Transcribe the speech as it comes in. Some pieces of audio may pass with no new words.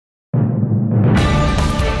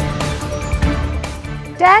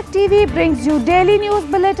Tag TV brings you daily news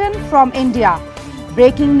bulletin from India.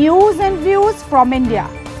 Breaking news and views from India.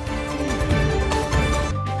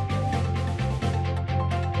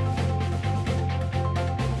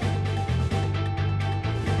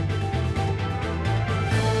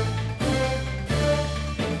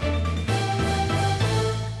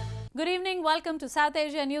 Good evening, welcome to South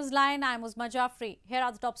Asia Newsline. I'm Uzma Jaffrey. Here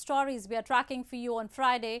are the top stories we are tracking for you on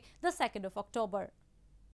Friday, the 2nd of October.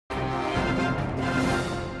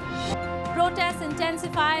 Protests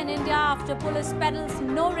intensify in India after police peddles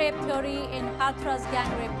no-rape theory in Hathras gang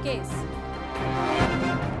rape case.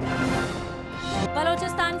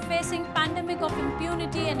 Balochistan facing pandemic of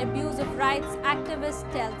impunity and abuse of rights,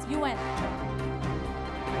 activist tells UN.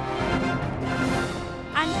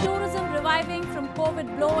 And tourism reviving from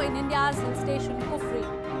COVID blow in India's hill station Kufri.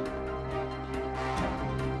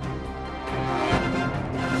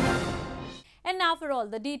 And now for all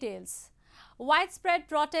the details. Widespread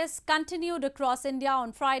protests continued across India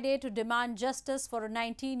on Friday to demand justice for a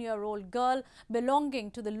 19-year-old girl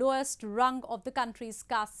belonging to the lowest rung of the country's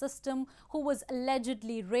caste system who was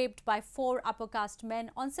allegedly raped by 4 upper caste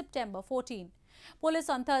men on September 14. Police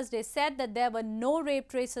on Thursday said that there were no rape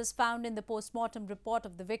traces found in the post-mortem report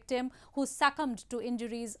of the victim, who succumbed to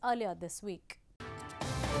injuries earlier this week.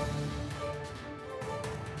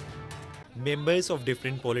 Members of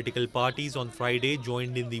different political parties on Friday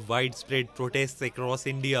joined in the widespread protests across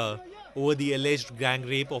India over the alleged gang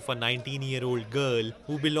rape of a 19-year-old girl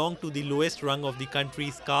who belonged to the lowest rung of the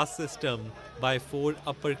country's caste system by 4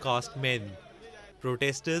 upper caste men.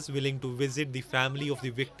 Protesters willing to visit the family of the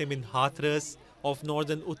victim in Hathras of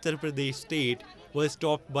northern Uttar Pradesh state were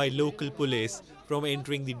stopped by local police from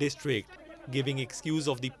entering the district, giving excuse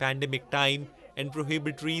of the pandemic time and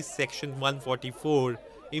prohibitory Section 144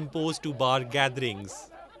 imposed to bar gatherings.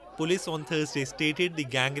 Police on Thursday stated the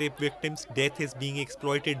gang rape victim's death is being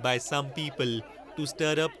exploited by some people to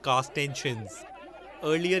stir up caste tensions.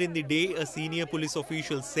 Earlier in the day, a senior police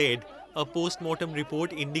official said a post-mortem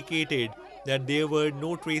report indicated that there were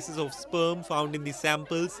no traces of sperm found in the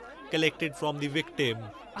samples collected from the victim.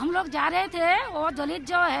 हम लोग जा रहे थे, वो दलित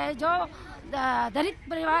जो है, जो दलित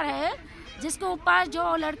परिवार है, जिसके ऊपर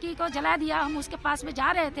जो लड़की को जला दिया, हम उसके पास में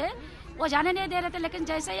जा रहे थे. वो जाने नहीं दे रहे थे, लेकिन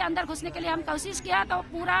जैसे ही अंदर घुसने के लिए हम कोशिश किया तो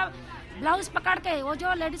पूरा ब्लाउज पकड़ के वो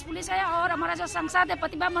जो लेडीज पुलिस है और हमारा जो सांसद है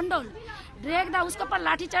प्रतिभा मंडल ड्रेगदा उसके ऊपर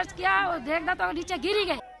लाठीचार्ज किया और ड्रेगदा तो नीचे गिर ही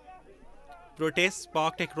गए. Protests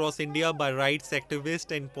sparked across India by rights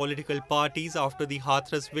activists and political parties after the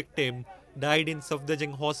Hathras victim died in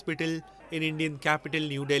Safdarjung Hospital in Indian capital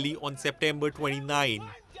New Delhi on September 29.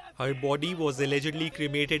 Her body was allegedly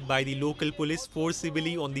cremated by the local police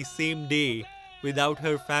forcibly on the same day without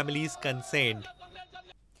her family's consent.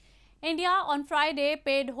 India on Friday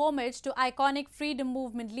paid homage to iconic freedom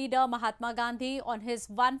movement leader Mahatma Gandhi on his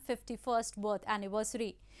 151st birth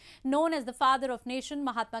anniversary. Known as the father of nation,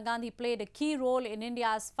 Mahatma Gandhi played a key role in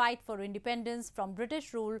India's fight for independence from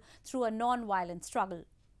British rule through a non-violent struggle.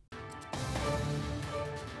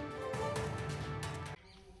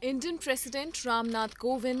 Indian President Ram Nath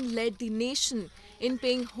Kovind led the nation in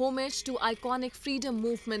paying homage to iconic freedom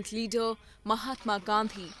movement leader Mahatma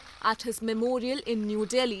Gandhi at his memorial in New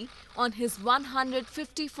Delhi on his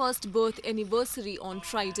 151st birth anniversary on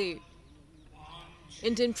Friday.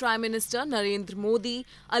 Indian Prime Minister Narendra Modi,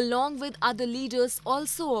 along with other leaders,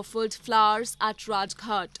 also offered flowers at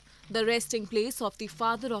Rajghat, the resting place of the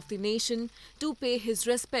father of the nation, to pay his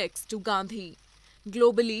respects to Gandhi.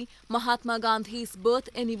 Globally, Mahatma Gandhi's birth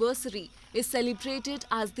anniversary is celebrated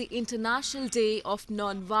as the International Day of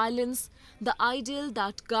Non-Violence, the ideal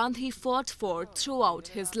that Gandhi fought for throughout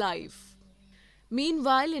his life.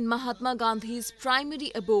 Meanwhile, in Mahatma Gandhi's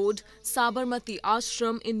primary abode, Sabarmati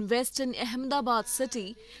Ashram in western Ahmedabad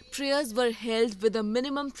city, prayers were held with a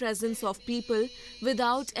minimum presence of people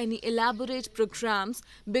without any elaborate programs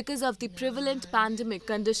because of the prevalent pandemic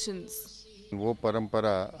conditions. वो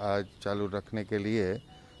परंपरा आज चालू रखने के लिए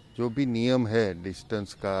जो भी नियम है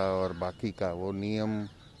डिस्टेंस का और बाकी का वो नियम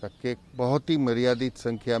रख के बहुत ही मर्यादित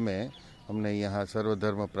संख्या में हमने यहाँ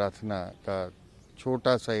सर्वधर्म प्रार्थना का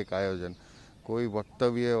छोटा सा एक आयोजन, कोई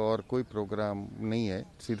वक्तव्य और कोई प्रोग्राम नहीं है,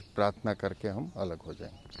 सिर्फ प्रार्थना करके हम अलग हो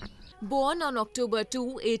जाएंगे. Born on October 2,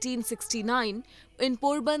 1869, in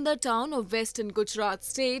Porbandar town of western Gujarat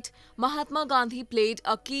state, Mahatma Gandhi played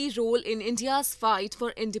a key role in India's fight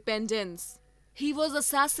for independence. He was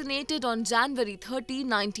assassinated on January 30,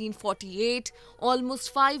 1948, almost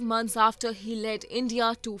 5 months after he led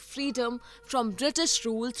India to freedom from British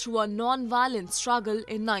rule through a non-violent struggle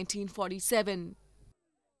in 1947.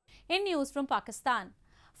 In news from Pakistan,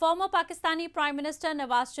 Former Pakistani Prime Minister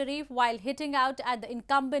Nawaz Sharif, while hitting out at the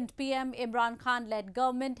incumbent PM Imran Khan-led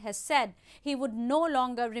government, has said he would no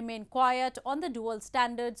longer remain quiet on the dual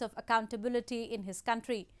standards of accountability in his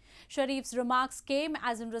country. Sharif's remarks came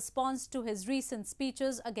as in response to his recent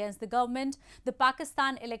speeches against the government. The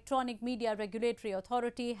Pakistan Electronic Media Regulatory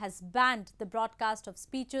Authority has banned the broadcast of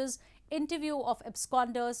speeches, interview of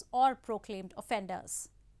absconders or proclaimed offenders.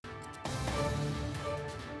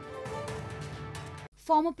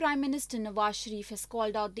 Former Prime Minister Nawaz Sharif has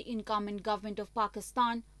called out the incumbent government of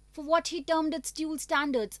Pakistan for what he termed its dual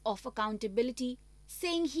standards of accountability,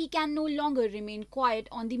 saying he can no longer remain quiet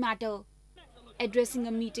on the matter. Addressing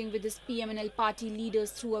a meeting with his PMNL party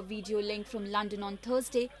leaders through a video link from London on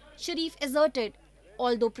Thursday, Sharif asserted,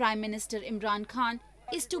 although Prime Minister Imran Khan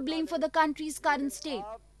is to blame for the country's current state,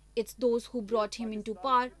 it's those who brought him into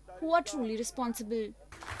power who are truly responsible.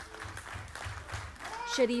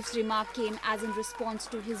 Sharif's remark came as in response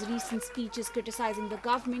to his recent speeches criticizing the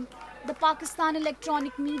government. The Pakistan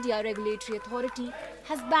Electronic Media Regulatory Authority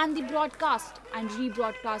has banned the broadcast and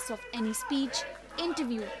rebroadcast of any speech,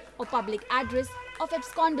 interview or public address of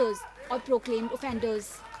absconders or proclaimed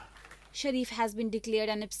offenders. Sharif has been declared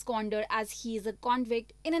an absconder as he is a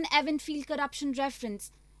convict in an Evenfield corruption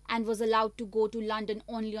reference and was allowed to go to London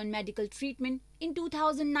only on medical treatment in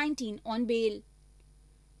 2019 on bail.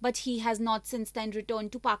 But he has not since then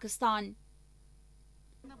returned to Pakistan.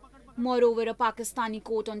 Moreover, a Pakistani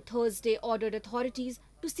court on Thursday ordered authorities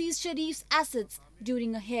to seize Sharif's assets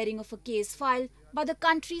during a hearing of a case filed by the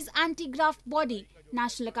country's anti-graft body,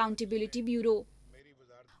 National Accountability Bureau.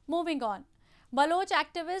 Moving on. Baloch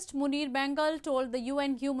activist Munir Bengal told the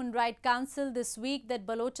UN Human Rights Council this week that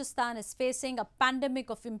Balochistan is facing a pandemic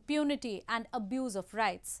of impunity and abuse of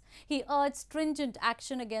rights. He urged stringent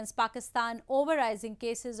action against Pakistan over rising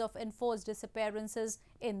cases of enforced disappearances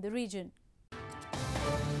in the region.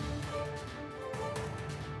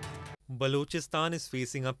 Balochistan is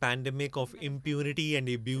facing a pandemic of impunity and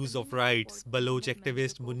abuse of rights, Baloch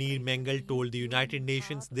activist Munir Bengal told the United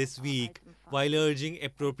Nations this week, while urging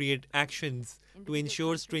appropriate actions to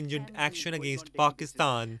ensure stringent action against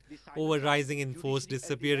Pakistan over rising enforced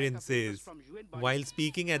disappearances. While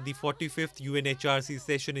speaking at the 45th UNHRC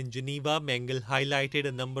session in Geneva, Bengal highlighted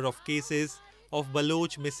a number of cases of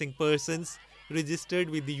Baloch missing persons registered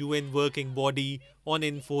with the UN working body on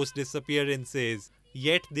enforced disappearances.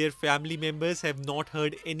 Yet their family members have not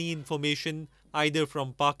heard any information either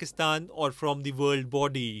from Pakistan or from the world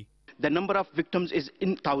body. The number of victims is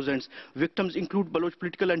in thousands. Victims include Baloch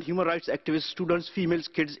political and human rights activists, students, females,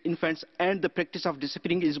 kids, infants, and the practice of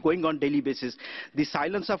disappearing is going on daily basis. The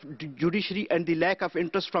silence of judiciary and the lack of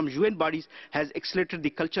interest from UN bodies has accelerated the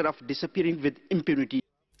culture of disappearing with impunity.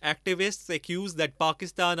 Activists accuse that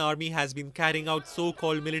Pakistan army has been carrying out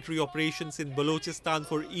so-called military operations in Balochistan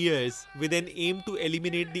for years with an aim to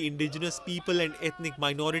eliminate the indigenous people and ethnic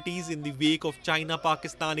minorities in the wake of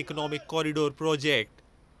China-Pakistan Economic Corridor project.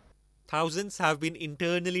 Thousands have been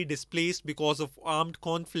internally displaced because of armed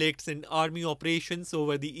conflicts and army operations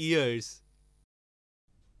over the years.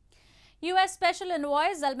 U.S. Special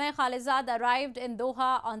Envoy Zalmay Khalilzad arrived in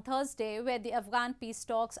Doha on Thursday, where the Afghan peace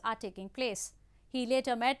talks are taking place. He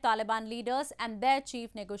later met Taliban leaders and their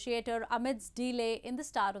chief negotiator amidst delay in the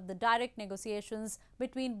start of the direct negotiations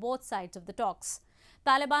between both sides of the talks.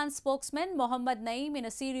 Taliban spokesman Mohammad Naeem, in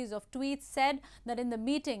a series of tweets, said that in the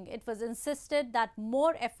meeting it was insisted that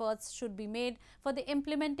more efforts should be made for the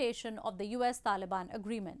implementation of the US-Taliban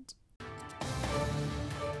agreement.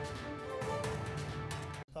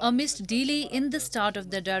 Amidst delay in the start of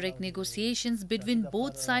the direct negotiations between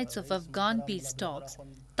both sides of Afghan peace talks,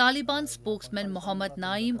 Taliban spokesman Mohammad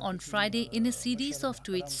Naeem on Friday in a series of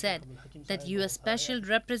tweets said that U.S. Special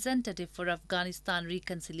Representative for Afghanistan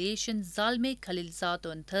Reconciliation Zalmay Khalilzad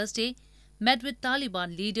on Thursday met with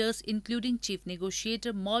Taliban leaders including Chief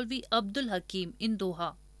Negotiator Maulvi Abdul Hakim in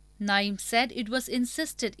Doha. Naeem said it was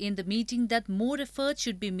insisted in the meeting that more effort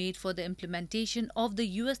should be made for the implementation of the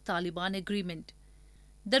US-Taliban agreement.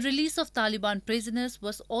 The release of Taliban prisoners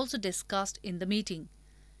was also discussed in the meeting.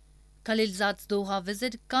 Khalilzad's Doha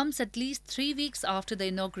visit comes at least 3 weeks after the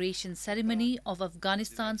inauguration ceremony of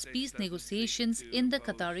Afghanistan's peace negotiations in the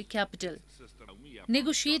Qatari capital.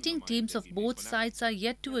 Negotiating teams of both sides are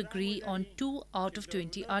yet to agree on 2 out of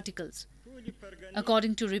 20 articles.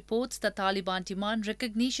 According to reports, the Taliban demand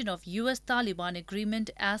recognition of US-Taliban agreement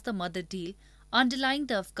as the mother deal underlying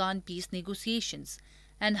the Afghan peace negotiations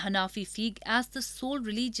and Hanafi fiqh as the sole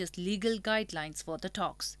religious legal guidelines for the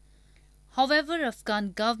talks. However,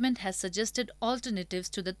 Afghan government has suggested alternatives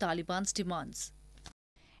to the Taliban's demands.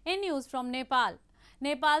 In news from Nepal,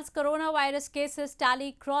 Nepal's coronavirus cases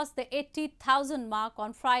tally crossed the 80,000 mark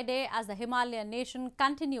on Friday as the Himalayan nation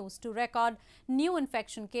continues to record new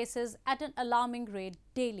infection cases at an alarming rate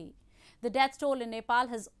daily. The death toll in Nepal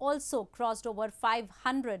has also crossed over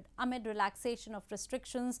 500 amid relaxation of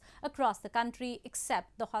restrictions across the country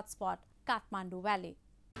except the hotspot Kathmandu Valley.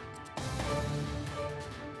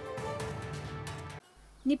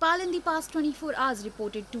 Nepal in the past 24 hours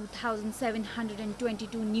reported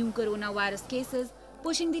 2,722 new coronavirus cases,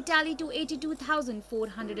 pushing the tally to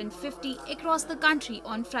 82,450 across the country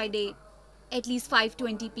on Friday. At least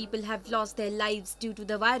 520 people have lost their lives due to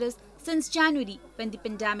the virus since January, when the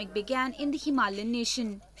pandemic began in the Himalayan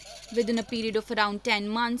nation. Within a period of around 10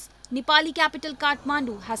 months, Nepali capital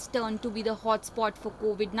Kathmandu has turned to be the hotspot for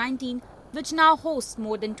COVID-19, which now hosts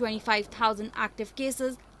more than 25,000 active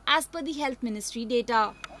cases as per the Health Ministry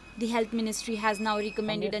data. The Health Ministry has now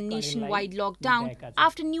recommended a nationwide lockdown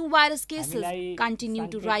after new virus cases continue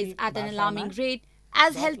to rise at an alarming rate,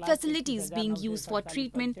 as health facilities being used for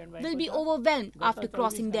treatment will be overwhelmed after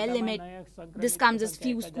crossing their limit. This comes as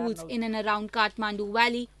few schools in and around Kathmandu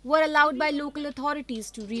Valley were allowed by local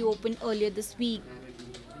authorities to reopen earlier this week.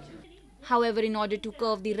 However, in order to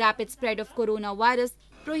curb the rapid spread of coronavirus,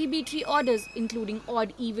 prohibitory orders, including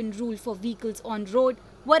odd-even rule for vehicles on road,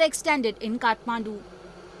 were extended in Kathmandu.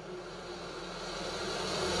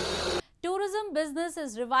 Tourism business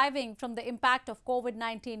is reviving from the impact of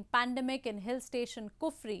COVID-19 pandemic in hill station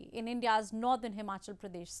Kufri in India's northern Himachal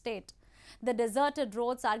Pradesh state. The deserted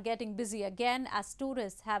roads are getting busy again as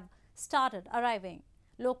tourists have started arriving.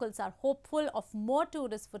 Locals are hopeful of more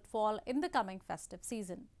tourist footfall in the coming festive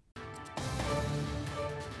season.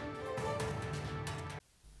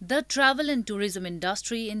 The travel and tourism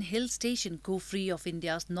industry in hill station Kufri of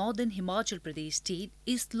India's northern Himachal Pradesh state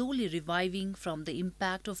is slowly reviving from the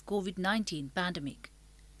impact of COVID-19 pandemic.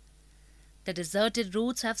 The deserted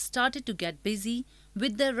roads have started to get busy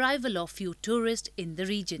with the arrival of few tourists in the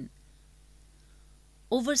region.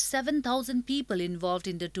 Over 7,000 people involved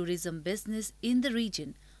in the tourism business in the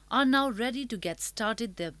region are now ready to get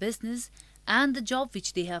started their business and the job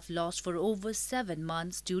which they have lost for over 7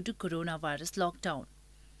 months due to coronavirus lockdown.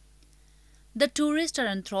 The tourists are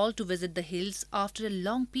enthralled to visit the hills after a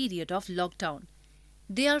long period of lockdown.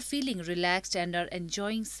 They are feeling relaxed and are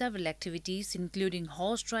enjoying several activities including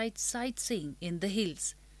horse rides, sightseeing in the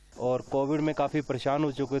hills. और Covid में काफ़ी परेशान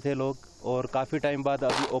हो चुके थे लोग और काफ़ी टाइम बाद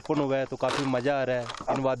अभी ओपन हुआ है तो काफ़ी मज़ा आ रहा है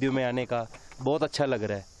इन वादियों में आने का, बहुत अच्छा लग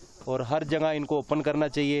रहा है और हर जगह इनको ओपन करना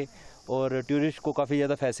चाहिए और टूरिस्ट को काफ़ी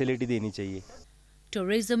ज़्यादा फैसिलिटी देनी चाहिए.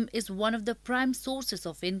 Tourism is one of the prime sources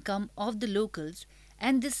of income of the locals,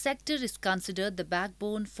 and this sector is considered the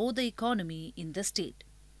backbone for the economy in the state.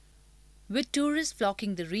 With tourists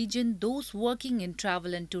flocking the region, those working in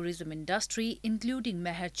travel and tourism industry, including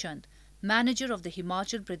Meher Chand, manager of the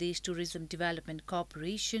Himachal Pradesh Tourism Development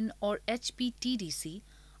Corporation or HPTDC,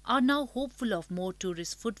 are now hopeful of more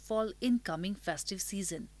tourist footfall in coming festive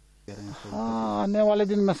season. आने वाले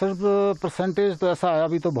दिन में सिर्फ percentage तो ऐसा है,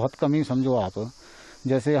 अभी तो बहुत कम ही समझो आप.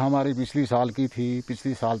 जैसे हमारी पिछली साल की थी,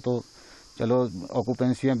 पिछली साल तो चलो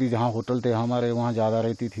ऑक्यूपेंसियाँ भी जहाँ होटल थे हमारे वहाँ ज़्यादा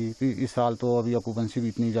रहती थी. इस साल तो अभी ऑक्यूपेंसी भी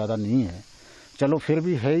इतनी ज़्यादा नहीं है. चलो फिर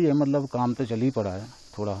भी है ही है, मतलब काम तो चल ही पड़ा है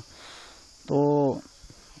थोड़ा. तो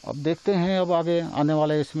अब देखते हैं अब आगे आने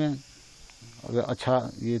वाले इसमें अगर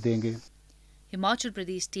अच्छा ये देंगे. Himachal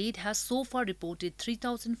Pradesh state has so far reported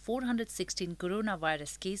 3,416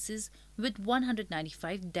 coronavirus cases with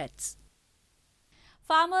 195 deaths.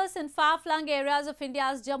 Farmers in far-flung areas of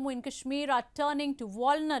India's Jammu and Kashmir are turning to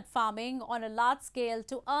walnut farming on a large scale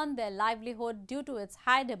to earn their livelihood due to its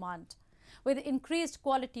high demand. With increased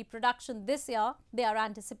quality production this year, they are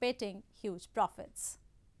anticipating huge profits.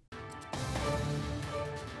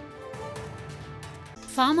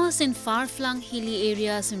 Farmers in far-flung hilly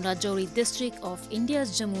areas in Rajouri district of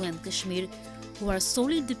India's Jammu and Kashmir, who are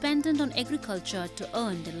solely dependent on agriculture to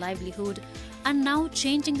earn their livelihood, are now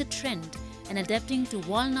changing the trend and adapting to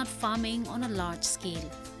walnut farming on a large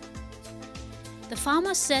scale. The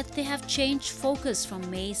farmers said they have changed focus from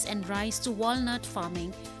maize and rice to walnut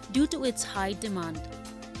farming due to its high demand.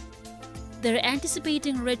 They are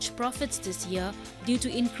anticipating rich profits this year due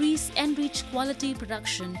to increased enriched quality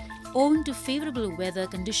production owing to favorable weather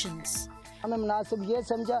conditions. हमें मुनासिब ये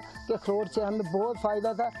समझा कि अखरोट से हमें बहुत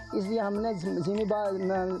फ़ायदा था, इसलिए हमने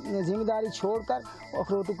ज़िम्मेदारी छोड़कर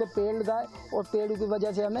अखरोटों के पेड़ लगाए और पेड़ों की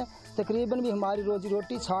वजह से हमें तकरीबन भी हमारी रोजी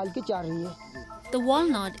रोटी साल की चल रही है. The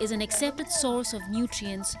walnut is an accepted source of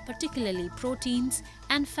nutrients, particularly proteins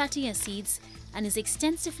and fatty acids, and is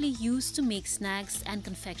extensively used to make snacks and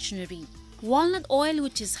confectionery. Walnut oil,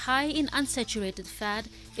 which is high in unsaturated fat,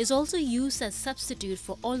 is also used as substitute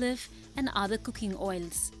for olive and other cooking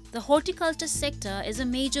oils. The horticulture sector is a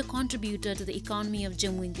major contributor to the economy of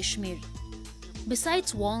Jammu and Kashmir.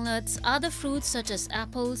 Besides walnuts, other fruits such as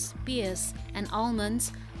apples, pears and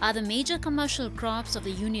almonds are the major commercial crops of the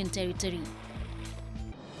Union Territory.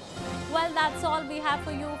 Well, that's all we have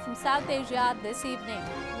for you from South Asia this evening.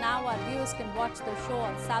 Now our viewers can watch the show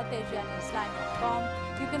on SouthAsiaNewsline.com.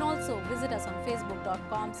 You can also visit us on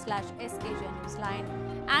Facebook.com/SAsiaNewsline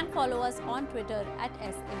and follow us on Twitter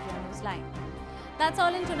 @SAsiaNewsline. That's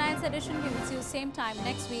all in tonight's edition. We will see you same time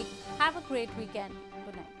next week. Have a great weekend.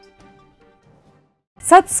 Good night.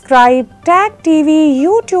 Subscribe Tag TV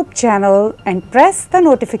YouTube channel and press the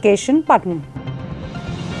notification button.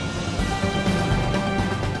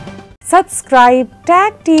 Subscribe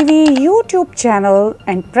Tag TV YouTube channel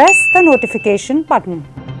and press the notification button.